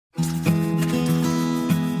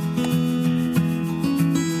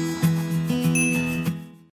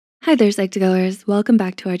Hi there, Psych2Goers. Welcome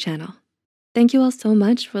back to our channel. Thank you all so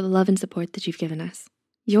much for the love and support that you've given us.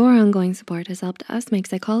 Your ongoing support has helped us make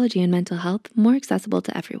psychology and mental health more accessible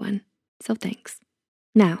to everyone, so thanks.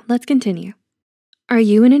 Now, let's continue. Are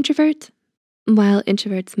you an introvert? While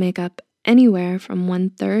introverts make up anywhere from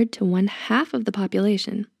 1/3 to 1/2 of the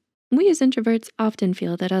population, we as introverts often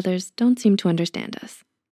feel that others don't seem to understand us.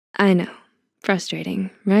 I know,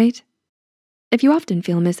 frustrating, right? If you often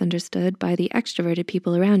feel misunderstood by the extroverted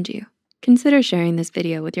people around you, consider sharing this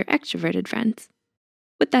video with your extroverted friends.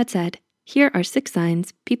 With that said, here are 6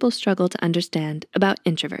 signs people struggle to understand about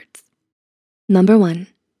introverts. Number 1,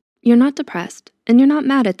 you're not depressed and you're not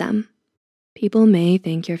mad at them. People may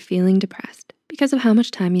think you're feeling depressed because of how much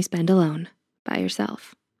time you spend alone by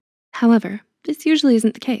yourself. However, this usually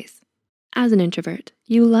isn't the case. As an introvert,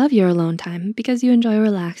 you love your alone time because you enjoy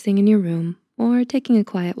relaxing in your room or taking a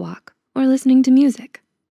quiet walk or listening to music.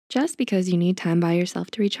 Just because you need time by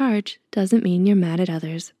yourself to recharge doesn't mean you're mad at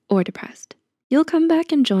others or depressed. You'll come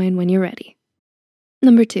back and join when you're ready.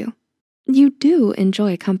 Number 2, you do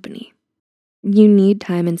enjoy company. You need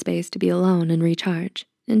time and space to be alone and recharge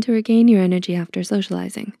and to regain your energy after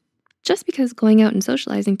socializing. Just because going out and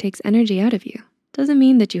socializing takes energy out of you doesn't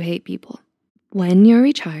mean that you hate people. When you're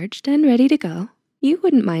recharged and ready to go, you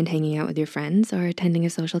wouldn't mind hanging out with your friends or attending a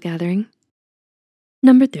social gathering.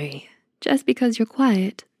 Number 3, just because you're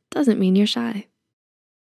quiet doesn't mean you're shy.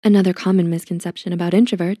 Another common misconception about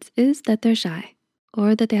introverts is that they're shy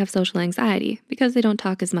or that they have social anxiety because they don't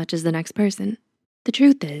talk as much as the next person. The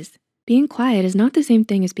truth is, being quiet is not the same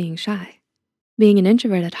thing as being shy. Being an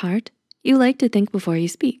introvert at heart, you like to think before you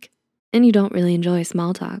speak, and you don't really enjoy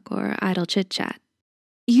small talk or idle chit chat.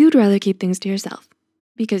 You'd rather keep things to yourself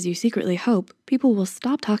because you secretly hope people will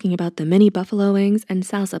stop talking about the mini buffalo wings and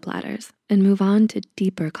salsa platters and move on to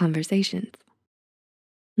deeper conversations.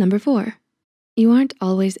 Number 4, you aren't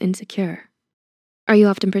always insecure. Are you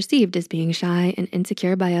often perceived as being shy and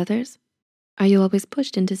insecure by others? Are you always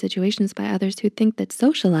pushed into situations by others who think that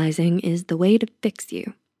socializing is the way to fix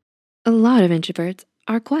you? A lot of introverts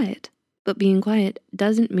are quiet, but being quiet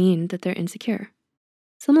doesn't mean that they're insecure.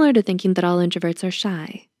 Similar to thinking that all introverts are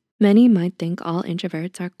shy, many might think all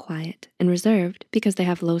introverts are quiet and reserved because they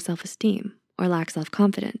have low self-esteem or lack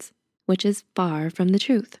self-confidence, which is far from the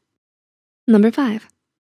truth. Number 5,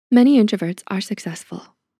 many introverts are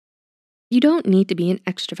successful. You don't need to be an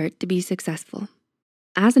extrovert to be successful.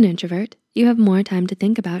 As an introvert, you have more time to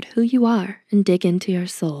think about who you are and dig into your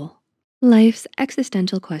soul. Life's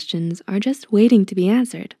existential questions are just waiting to be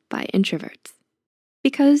answered by introverts.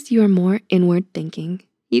 Because you are more inward thinking,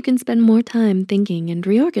 you can spend more time thinking and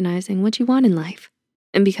reorganizing what you want in life.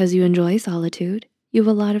 And because you enjoy solitude, you have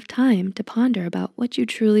a lot of time to ponder about what you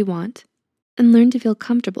truly want and learn to feel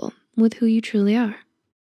comfortable with who you truly are.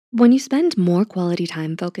 When you spend more quality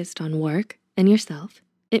time focused on work and yourself,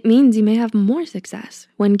 it means you may have more success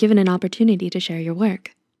when given an opportunity to share your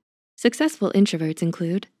work. Successful introverts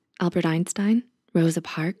include Albert Einstein, Rosa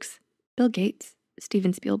Parks, Bill Gates,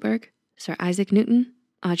 Steven Spielberg, Sir Isaac Newton,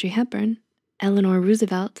 Audrey Hepburn, Eleanor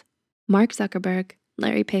Roosevelt, Mark Zuckerberg,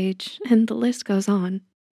 Larry Page, and the list goes on.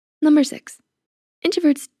 Number 6,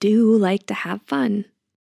 introverts do like to have fun.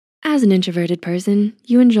 As an introverted person,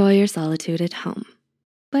 you enjoy your solitude at home,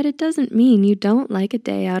 but it doesn't mean you don't like a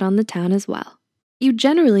day out on the town as well. You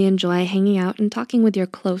generally enjoy hanging out and talking with your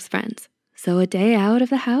close friends, so a day out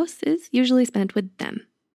of the house is usually spent with them,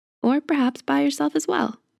 or perhaps by yourself as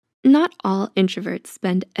well. Not all introverts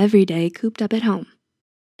spend every day cooped up at home.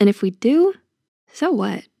 And if we do, so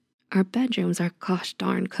what? Our bedrooms are gosh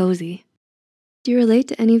darn cozy. Do you relate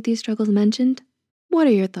to any of these struggles mentioned? What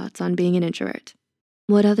are your thoughts on being an introvert?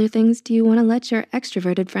 What other things do you want to let your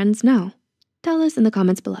extroverted friends know? Tell us in the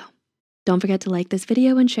comments below. Don't forget to like this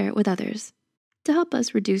video and share it with others to help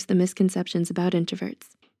us reduce the misconceptions about introverts.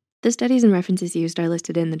 The studies and references used are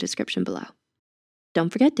listed in the description below. Don't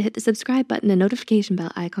forget to hit the subscribe button and notification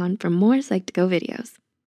bell icon for more Psych2Go videos.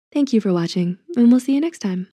 Thank you for watching, and we'll see you next time.